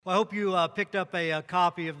Well, I hope you picked up a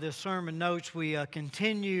copy of the sermon notes. We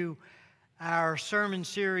continue our sermon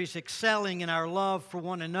series, Excelling in Our Love for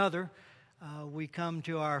One Another. We come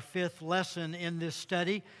to our fifth lesson in this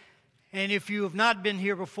study. And if you have not been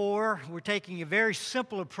here before, we're taking a very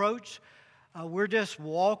simple approach. We're just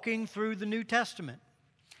walking through the New Testament.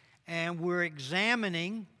 And we're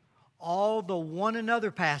examining all the one another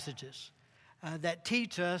passages that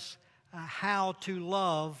teach us how to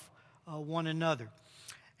love one another.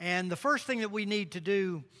 And the first thing that we need to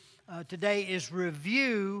do today is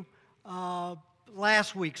review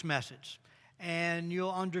last week's message. And you'll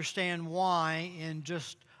understand why in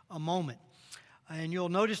just a moment. And you'll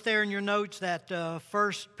notice there in your notes that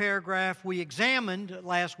first paragraph we examined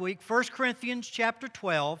last week, 1 Corinthians chapter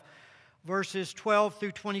 12, verses 12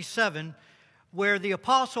 through 27, where the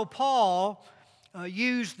Apostle Paul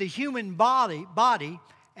used the human body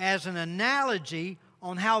as an analogy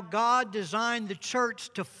on how God designed the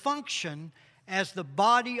church to function as the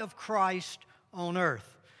body of Christ on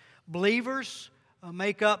earth. Believers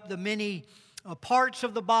make up the many parts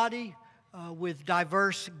of the body with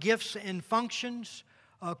diverse gifts and functions.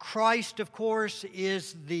 Christ, of course,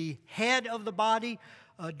 is the head of the body,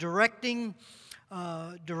 directing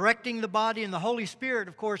the body, and the Holy Spirit,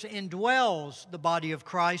 of course, indwells the body of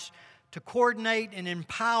Christ to coordinate and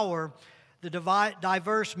empower the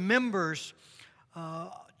diverse members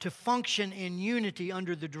to function in unity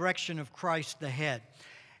under the direction of Christ the head.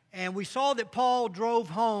 And we saw that Paul drove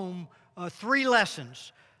home three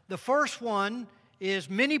lessons. The first one is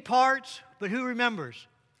many parts, but who remembers?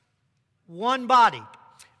 One body.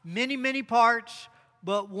 Many parts,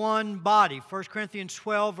 but one body. 1 Corinthians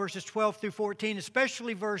 12, verses 12 through 14,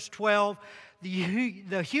 especially verse 12.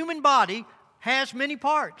 The human body has many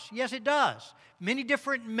parts. Yes, it does. Many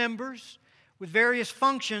different members with various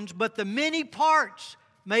functions, but the many parts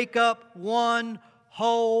make up one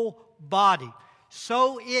whole body.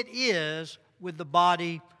 So it is with the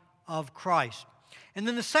body of Christ. And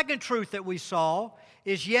then the second truth that we saw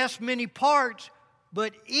is, yes, many parts,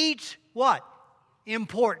 but each what?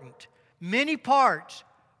 Important. Many parts,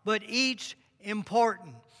 but each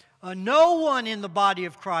important. No one in the body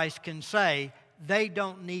of Christ can say, they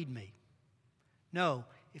don't need me. No.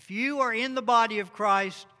 If you are in the body of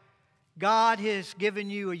Christ, God has given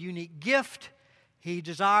you a unique gift. He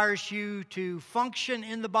desires you to function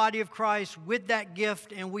in the body of Christ with that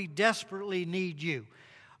gift, and we desperately need you.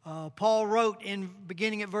 Paul wrote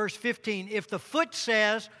beginning at verse 15, if the foot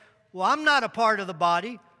says, well, I'm not a part of the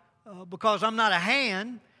body because I'm not a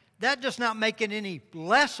hand, that does not make it any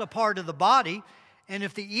less a part of the body. And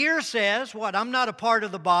if the ear says, I'm not a part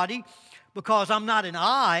of the body because I'm not an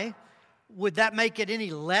eye, would that make it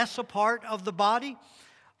any less a part of the body?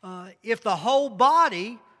 If the whole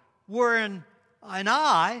body were an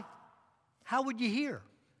eye, how would you hear?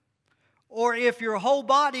 Or if your whole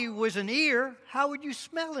body was an ear, how would you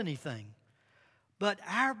smell anything? But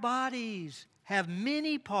our bodies have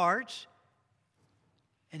many parts,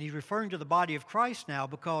 and he's referring to the body of Christ now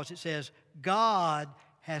because it says God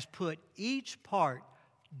has put each part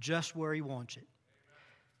just where He wants it.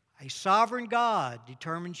 A sovereign God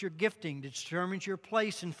determines your gifting, determines your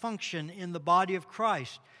place and function in the body of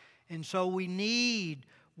Christ. And so we need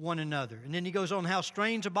one another. And then he goes on how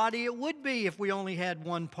strange a body it would be if we only had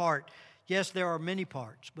one part. Yes, there are many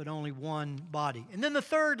parts, but only one body. And then the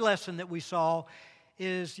third lesson that we saw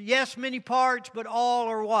is, yes, many parts, but all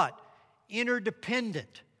are what?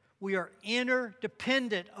 Interdependent. We are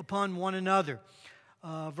interdependent upon one another.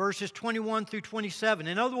 Verses 21 through 27.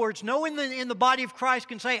 In other words, no one in the body of Christ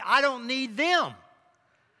can say, I don't need them.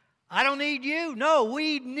 I don't need you. No,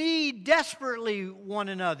 we need desperately one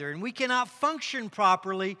another. And we cannot function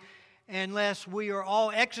properly unless we are all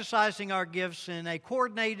exercising our gifts in a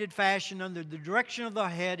coordinated fashion under the direction of the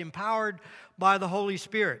head, empowered by the Holy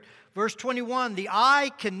Spirit. Verse 21, the eye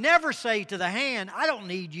can never say to the hand, I don't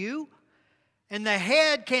need you. And the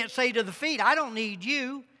head can't say to the feet, I don't need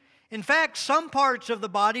you. In fact, some parts of the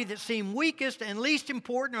body that seem weakest and least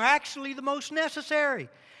important are actually the most necessary.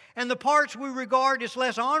 And the parts we regard as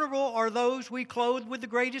less honorable are those we clothe with the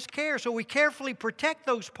greatest care. So we carefully protect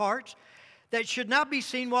those parts that should not be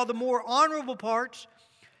seen, while the more honorable parts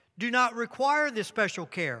do not require this special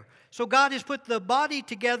care. So God has put the body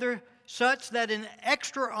together such that an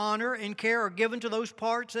extra honor and care are given to those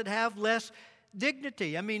parts that have less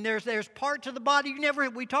dignity. I mean, there's parts of the body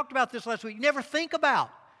we talked about this last week, you never think about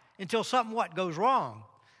until something goes wrong.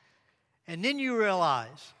 And then you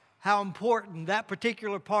realize how important that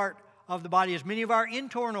particular part of the body is. Many of our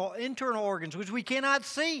internal organs, which we cannot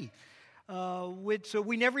see, which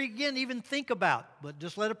we never again even think about, but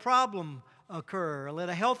just let a problem occur. Let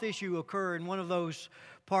a health issue occur in one of those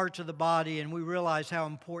parts of the body, and we realize how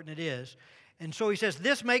important it is. And so he says,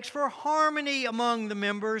 this makes for harmony among the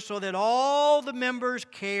members so that all the members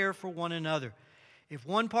care for one another. If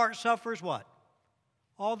one part suffers, what?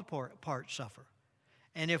 All the parts suffer.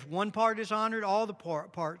 And if one part is honored, all the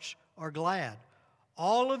parts are glad.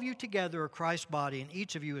 All of you together are Christ's body, and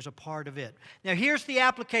each of you is a part of it. Now, here's the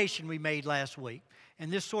application we made last week.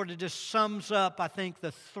 And this sort of just sums up, I think,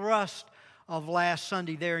 the thrust of last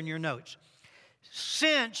Sunday there in your notes.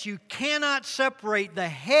 Since you cannot separate the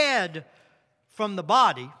head from the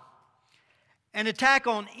body, an attack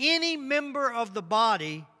on any member of the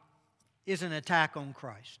body is an attack on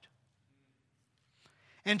Christ.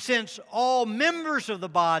 And since all members of the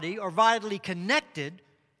body are vitally connected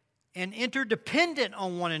and interdependent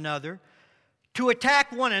on one another, to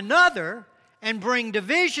attack one another and bring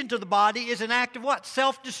division to the body is an act of what?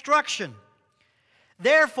 Self-destruction.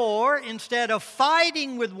 Therefore, instead of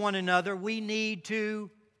fighting with one another, we need to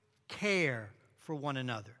care for one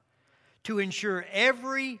another to ensure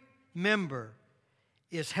every member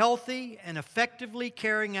is healthy and effectively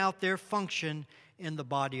carrying out their function in the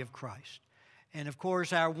body of Christ. And of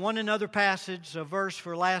course, our one another passage, a verse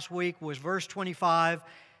for last week, was verse 25,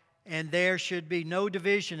 and there should be no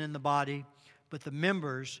division in the body, but the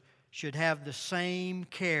members should have the same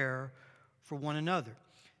care for one another.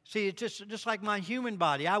 See, it's just like my human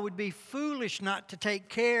body. I would be foolish not to take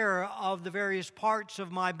care of the various parts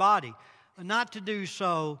of my body. Not to do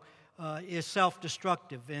so is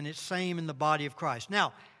self-destructive, and it's same in the body of Christ.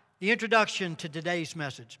 Now, the introduction to today's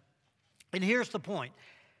message. And here's the point.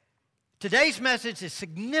 Today's message is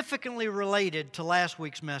significantly related to last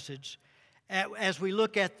week's message as we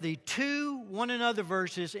look at the two one another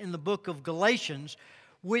verses in the book of Galatians,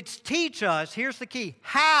 which teach us, here's the key,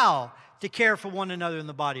 how to care for one another in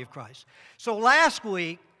the body of Christ. So last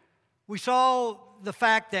week, we saw the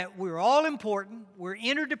fact that we're all important, we're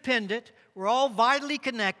interdependent, we're all vitally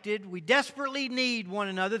connected, we desperately need one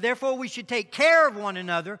another, therefore we should take care of one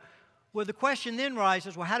another. Well, the question then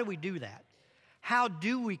rises, well, how do we do that? How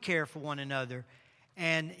do we care for one another?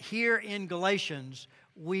 And here in Galatians,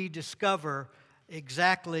 we discover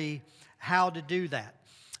exactly how to do that.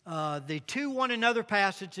 The two one another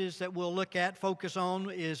passages that we'll look at, focus on,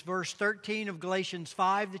 is verse 13 of Galatians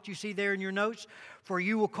 5 that you see there in your notes. For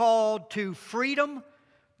you were called to freedom,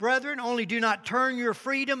 brethren, only do not turn your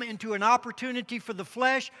freedom into an opportunity for the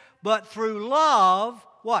flesh, but through love,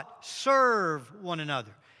 what? Serve one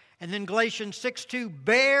another. And then Galatians 6:2,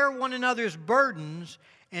 bear one another's burdens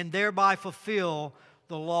and thereby fulfill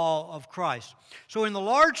the law of Christ. So in the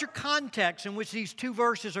larger context in which these two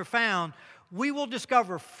verses are found, we will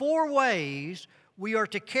discover 4 ways we are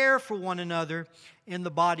to care for one another in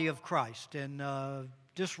the body of Christ. And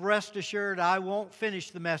just rest assured, I won't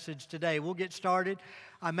finish the message today. We'll get started.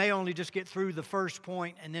 I may only just get through the first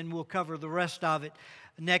point, and then we'll cover the rest of it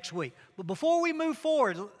next week. But before we move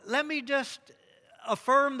forward, let me just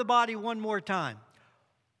affirm the body one more time.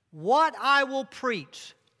 What I will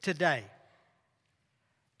preach today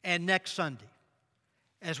and next Sunday,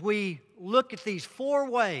 as we look at these 4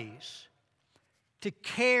 ways to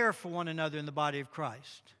care for one another in the body of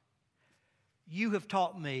Christ, you have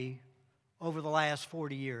taught me over the last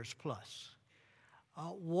 40 years plus.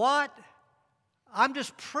 What I'm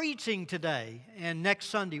just preaching today and next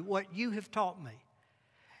Sunday, what you have taught me.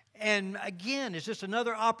 And again, it's just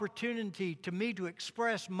another opportunity to me to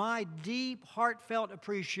express my deep, heartfelt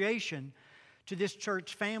appreciation to this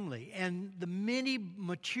church family and the many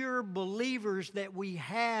mature believers that we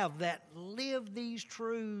have that live these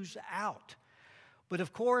truths out. But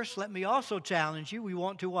of course, let me also challenge you, we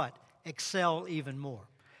want to what? Excel even more.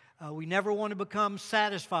 We never want to become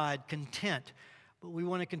satisfied, content, but we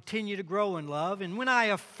want to continue to grow in love. And when I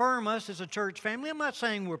affirm us as a church family, I'm not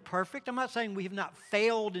saying we're perfect. I'm not saying we have not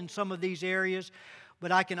failed in some of these areas,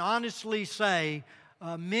 but I can honestly say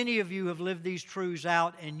many of you have lived these truths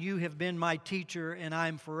out, and you have been my teacher, and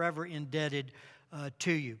I'm forever indebted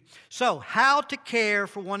to you. So, how to care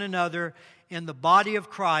for one another in the body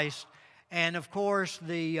of Christ. And of course,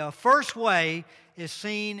 the first way is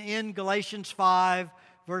seen in Galatians 5,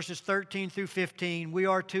 verses 13 through 15. We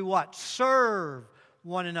are to what? Serve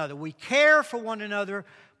one another. We care for one another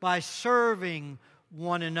by serving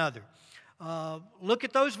one another. Look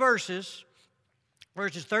at those verses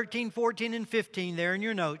 13, 14, and 15 there in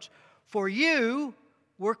your notes. For you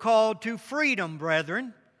were called to freedom,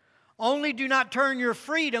 brethren. Only do not turn your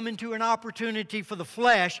freedom into an opportunity for the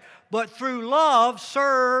flesh, but through love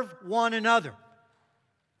serve one another.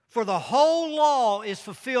 For the whole law is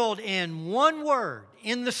fulfilled in one word,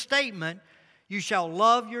 in the statement, you shall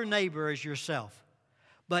love your neighbor as yourself.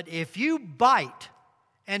 But if you bite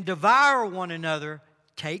and devour one another,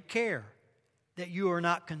 take care that you are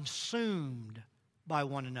not consumed by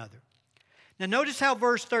one another. Now notice how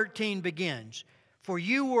verse 13 begins. For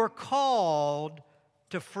you were called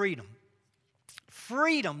to freedom.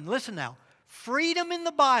 Freedom, listen now. Freedom in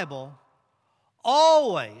the Bible,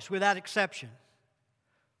 always, without exception,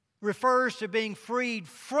 refers to being freed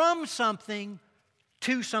from something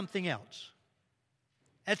to something else.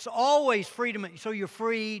 That's always freedom. So you're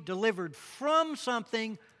free, delivered from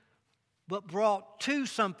something, but brought to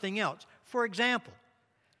something else. For example,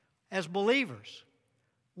 as believers,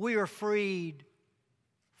 we are freed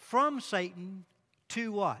from Satan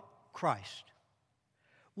to what? Christ.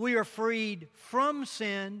 We are freed from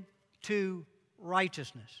sin to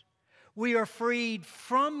righteousness. We are freed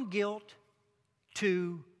from guilt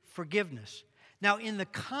to forgiveness. Now, in the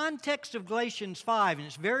context of Galatians 5, and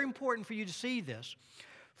it's very important for you to see this,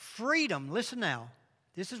 freedom, listen now,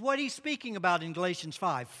 this is what he's speaking about in Galatians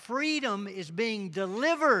 5. Freedom is being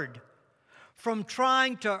delivered from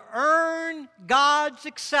trying to earn God's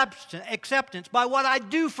acceptance by what I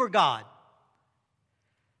do for God.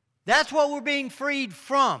 That's what we're being freed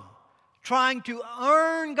from. Trying to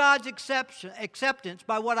earn God's acceptance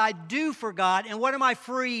by what I do for God. And what am I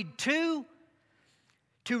freed to?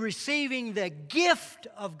 To receiving the gift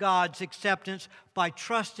of God's acceptance by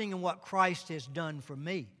trusting in what Christ has done for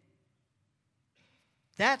me.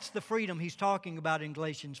 That's the freedom he's talking about in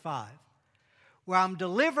Galatians 5. Where I'm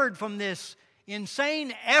delivered from this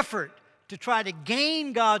insane effort to try to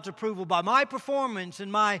gain God's approval by my performance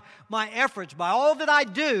and my efforts, by all that I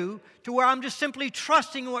do, to where I'm just simply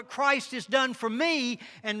trusting in what Christ has done for me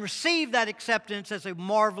and receive that acceptance as a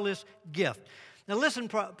marvelous gift. Now listen,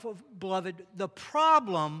 beloved, the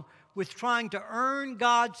problem with trying to earn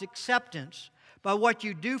God's acceptance by what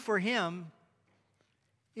you do for Him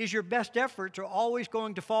is your best efforts are always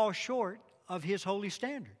going to fall short of His holy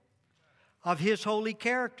standard, of His holy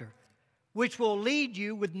character, which will lead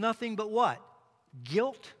you with nothing but what?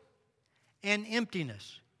 Guilt and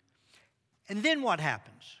emptiness. And then what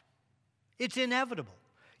happens? It's inevitable.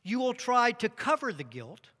 You will try to cover the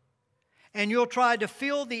guilt, and you'll try to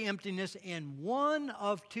fill the emptiness in one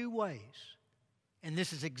of two ways. And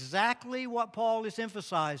this is exactly what Paul is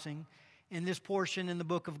emphasizing in this portion in the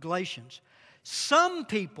book of Galatians. Some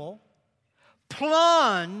people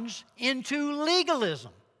plunge into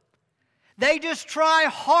legalism. They just try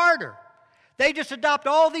harder. They just adopt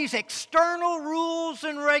all these external rules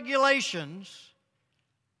and regulations,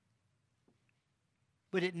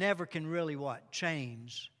 but it never can really what?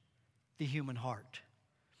 Change the human heart.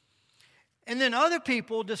 And then other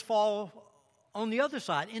people just fall on the other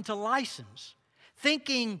side into license,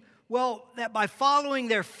 thinking, well, that by following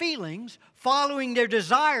their feelings, following their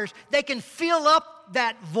desires, they can fill up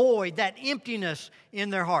that void, that emptiness in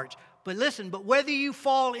their hearts. But listen, but whether you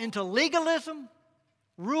fall into legalism,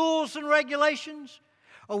 rules and regulations,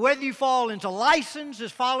 or whether you fall into license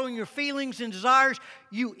as following your feelings and desires,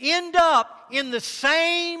 you end up in the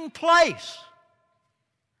same place,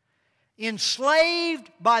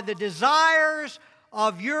 enslaved by the desires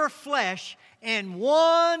of your flesh and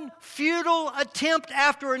one futile attempt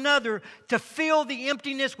after another to fill the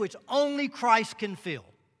emptiness which only Christ can fill.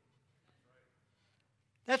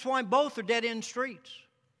 That's why both are dead-end streets.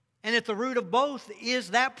 And at the root of both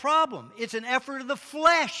is that problem. It's an effort of the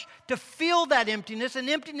flesh to fill that emptiness, an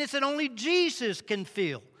emptiness that only Jesus can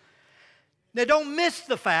fill. Now don't miss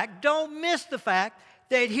the fact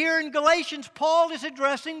that here in Galatians, Paul is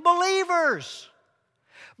addressing believers.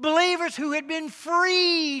 Believers who had been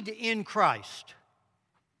freed in Christ.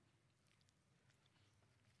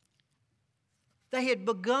 They had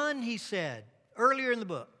begun, he said, earlier in the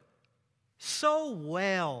book, so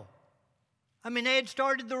well. I mean, they had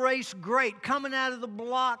started the race great, coming out of the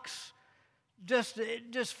blocks, just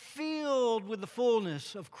filled with the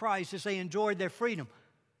fullness of Christ as they enjoyed their freedom.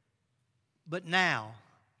 But now,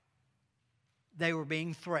 they were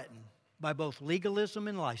being threatened by both legalism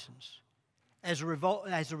and license as a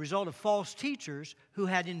result of false teachers who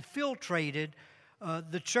had infiltrated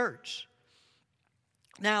the church.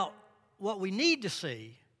 Now, what we need to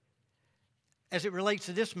see as it relates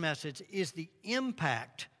to this message is the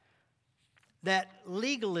impact that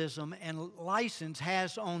legalism and license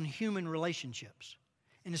has on human relationships,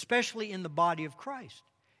 and especially in the body of Christ.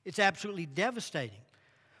 It's absolutely devastating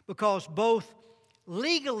because both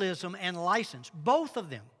legalism and license, both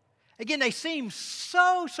of them, again, they seem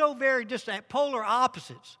so very distant, polar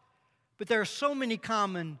opposites, but there are so many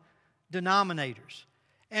common denominators.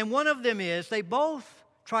 And one of them is they both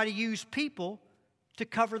try to use people to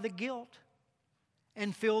cover the guilt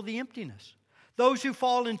and fill the emptiness. Those who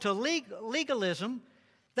fall into legalism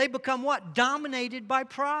They become what? Dominated by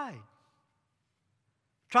pride.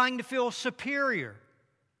 Trying to feel superior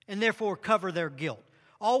and therefore cover their guilt.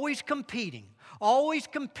 Always competing. Always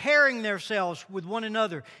comparing themselves with one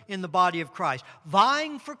another in the body of Christ.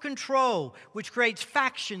 Vying for control, which creates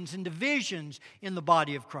factions and divisions in the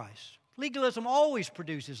body of Christ. Legalism always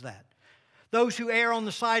produces that. Those who err on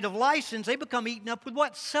the side of license, they become eaten up with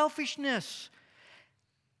what? Selfishness.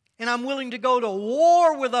 And I'm willing to go to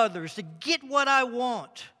war with others to get what I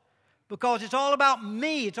want. Because it's all about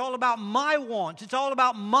me. It's all about my wants. It's all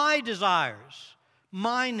about my desires,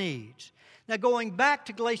 my needs. Now, going back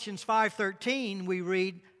to Galatians 5:13, we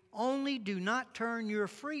read, "Only do not turn your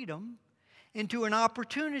freedom into an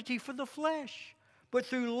opportunity for the flesh, but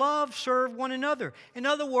through love serve one another." In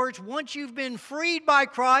other words, once you've been freed by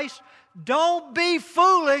Christ, don't be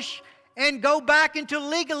foolish and go back into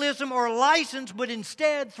legalism or license, but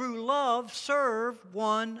instead, through love, serve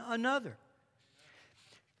one another.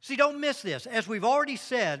 See, don't miss this. As we've already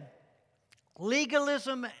said,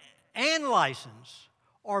 legalism and license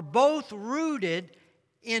are both rooted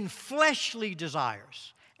in fleshly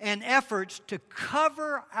desires and efforts to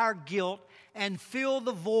cover our guilt and fill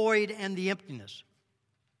the void and the emptiness.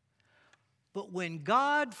 But when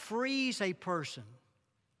God frees a person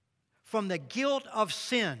from the guilt of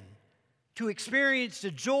sin to experience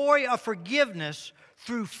the joy of forgiveness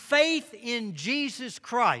through faith in Jesus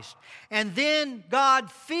Christ, and then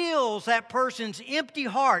God fills that person's empty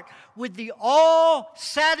heart with the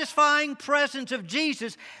all-satisfying presence of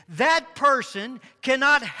Jesus, that person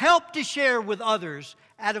cannot help to share with others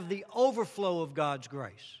out of the overflow of God's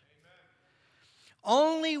grace.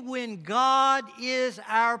 Only when God is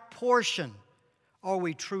our portion are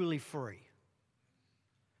we truly free.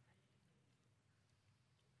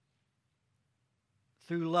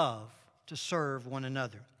 Through love to serve one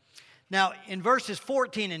another. Now, in verses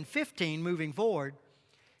 14 and 15, moving forward,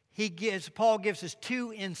 Paul gives us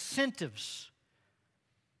two incentives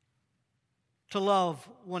to love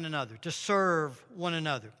one another, to serve one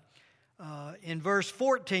another. In verse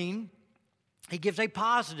 14, he gives a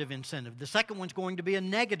positive incentive. The second one's going to be a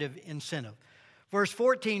negative incentive. Verse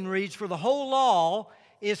 14 reads, "For the whole law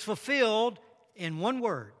is fulfilled in one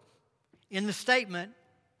word, in the statement,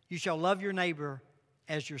 'You shall love your neighbor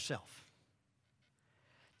as yourself.'"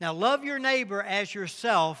 Now, love your neighbor as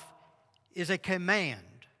yourself is a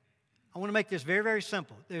command. I want to make this very, very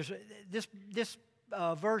simple. This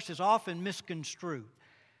verse is often misconstrued.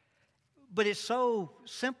 But it's so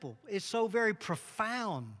simple. It's so very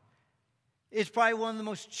profound. It's probably one of the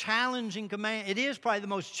most challenging commands. It is probably the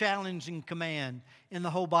most challenging command in the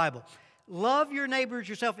whole Bible. Love your neighbor as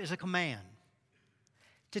yourself is a command.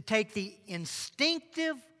 To take the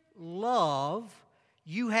instinctive love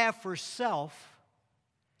you have for self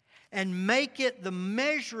and make it the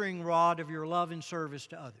measuring rod of your love and service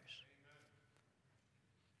to others.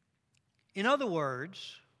 In other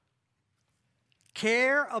words,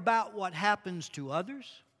 care about what happens to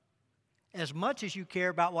others as much as you care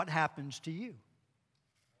about what happens to you.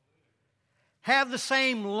 Have the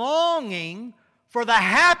same longing for the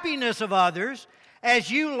happiness of others as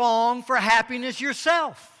you long for happiness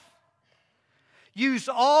yourself. Use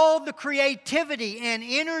all the creativity and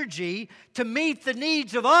energy to meet the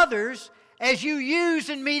needs of others as you use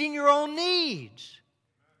in meeting your own needs.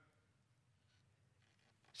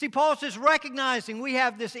 See, Paul says, recognizing we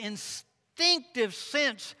have this instinctive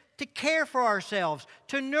sense to care for ourselves,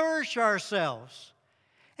 to nourish ourselves.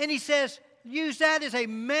 And he says, use that as a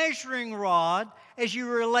measuring rod as you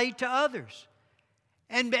relate to others.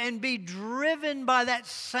 And be driven by that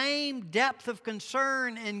same depth of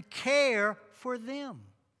concern and care for them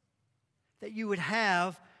that you would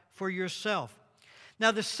have for yourself.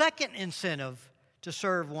 Now, the second incentive to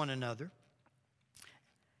serve one another,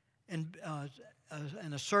 and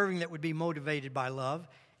a serving that would be motivated by love,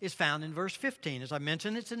 is found in verse 15. As I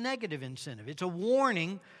mentioned, it's a negative incentive. It's a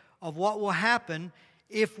warning of what will happen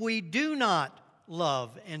if we do not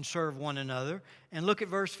love and serve one another. And look at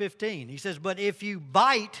verse 15. He says, "But if you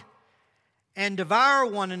bite and devour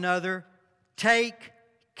one another, take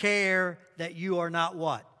care that you are not"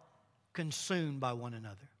 what? Consumed by one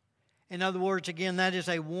another. In other words, again, that is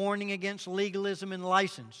a warning against legalism and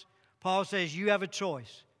license. Paul says you have a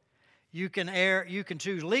choice. You can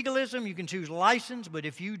choose legalism, you can choose license, but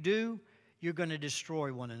if you do, you're going to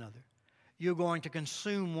destroy one another. You're going to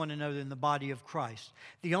consume one another in the body of Christ.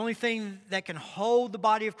 The only thing that can hold the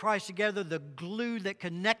body of Christ together, the glue that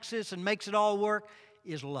connects us and makes it all work,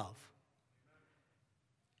 is love.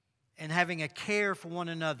 And having a care for one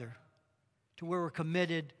another to where we're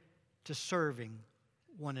committed to serving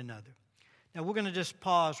one another. Now, we're going to just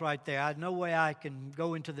pause right there. I no way I can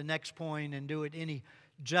go into the next point and do it any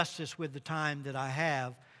justice with the time that I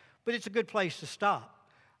have, but it's a good place to stop.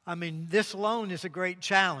 I mean, this alone is a great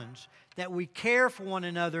challenge, that we care for one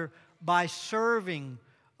another by serving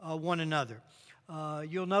one another.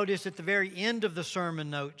 You'll notice at the very end of the sermon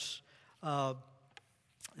notes,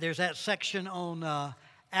 there's that section on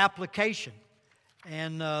application.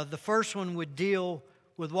 And the first one would deal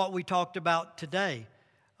with what we talked about today.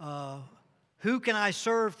 Who can I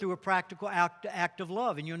serve through a practical act of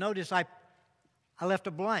love? And you'll notice I left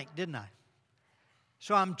a blank, didn't I?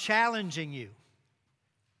 So I'm challenging you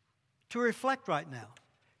to reflect right now.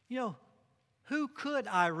 You know, who could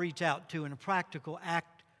I reach out to in a practical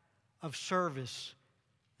act of service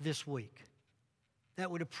this week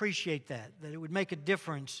that would appreciate that it would make a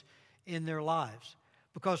difference in their lives?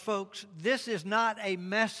 Because, folks, this is not a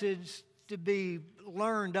message to be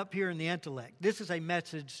learned up here in the intellect. This is a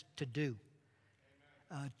message to do,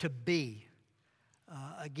 to be,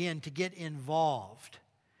 again, to get involved.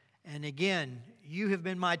 And again, you have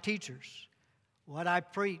been my teachers. What I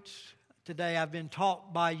preach today, I've been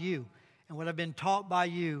taught by you. And what I've been taught by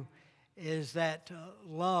you is that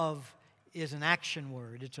love is an action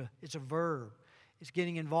word. It's a verb. It's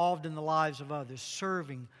getting involved in the lives of others,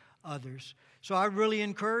 serving others. So I really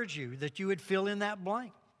encourage you that you would fill in that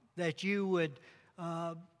blank, that you would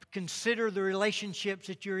consider the relationships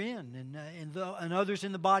that you're in and others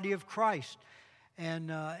in the body of Christ,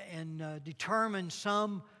 and determine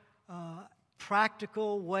some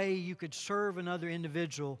practical way you could serve another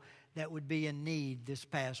individual that would be in need this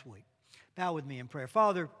past week. Bow with me in prayer.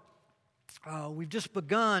 Father, we've just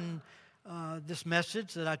begun this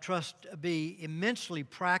message that I trust to be immensely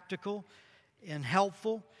practical and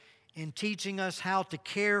helpful in teaching us how to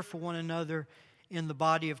care for one another in the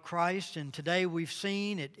body of Christ. And today we've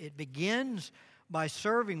seen it begins by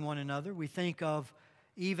serving one another. We think of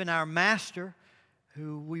even our Master,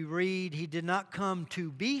 who we read, He did not come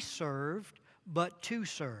to be served, but to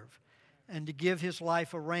serve, and to give His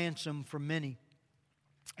life a ransom for many.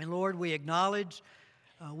 And Lord, we acknowledge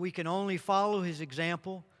we can only follow His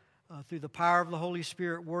example through the power of the Holy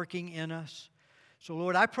Spirit working in us. So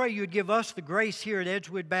Lord, I pray You would give us the grace here at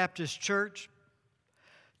Edgewood Baptist Church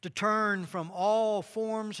to turn from all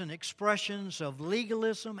forms and expressions of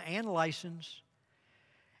legalism and license,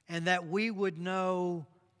 and that we would know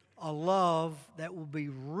a love that will be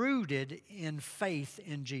rooted in faith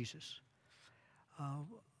in Jesus.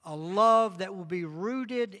 A love that will be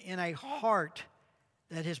rooted in a heart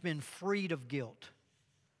that has been freed of guilt,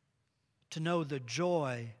 to know the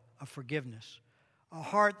joy of forgiveness. A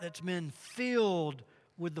heart that's been filled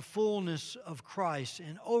with the fullness of Christ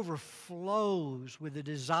and overflows with the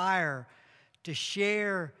desire to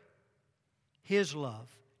share His love,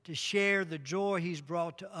 to share the joy He's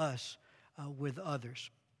brought to us with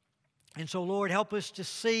others. And so, Lord, help us to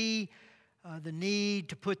see the need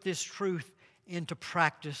to put this truth into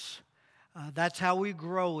practice. That's how we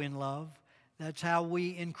grow in love. That's how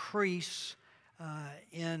we increase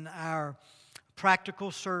in our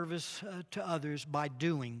practical service to others, by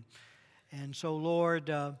doing. And so,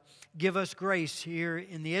 Lord, give us grace here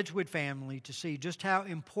in the Edgewood family to see just how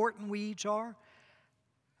important we each are,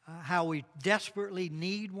 how we desperately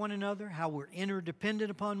need one another, how we're interdependent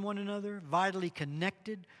upon one another, vitally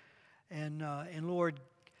connected. And Lord,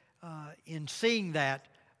 in seeing that,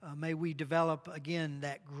 may we develop, again,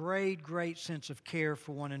 that great sense of care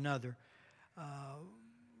for one another,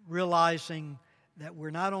 realizing that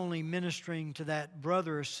we're not only ministering to that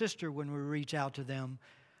brother or sister when we reach out to them,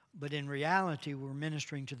 but in reality we're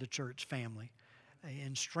ministering to the church family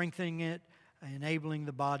and strengthening it, enabling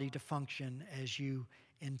the body to function as You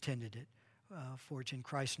intended it. For it's in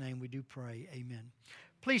Christ's name we do pray. Amen.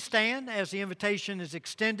 Please stand as the invitation is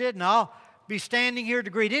extended, and I'll be standing here to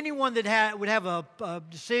greet anyone that would have a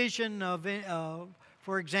decision of,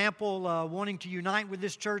 for example, wanting to unite with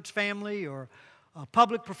this church family, or a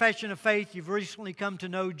public profession of faith. You've recently come to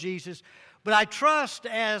know Jesus. But I trust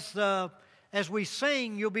as we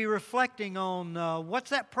sing, you'll be reflecting on what's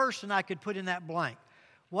that person I could put in that blank?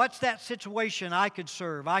 What's that situation I could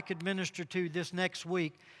serve, I could minister to this next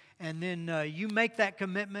week? And then you make that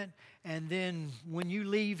commitment, and then when you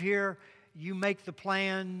leave here, you make the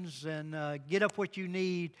plans and get up what you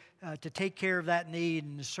need to take care of that need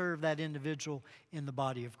and to serve that individual in the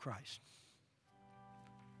body of Christ.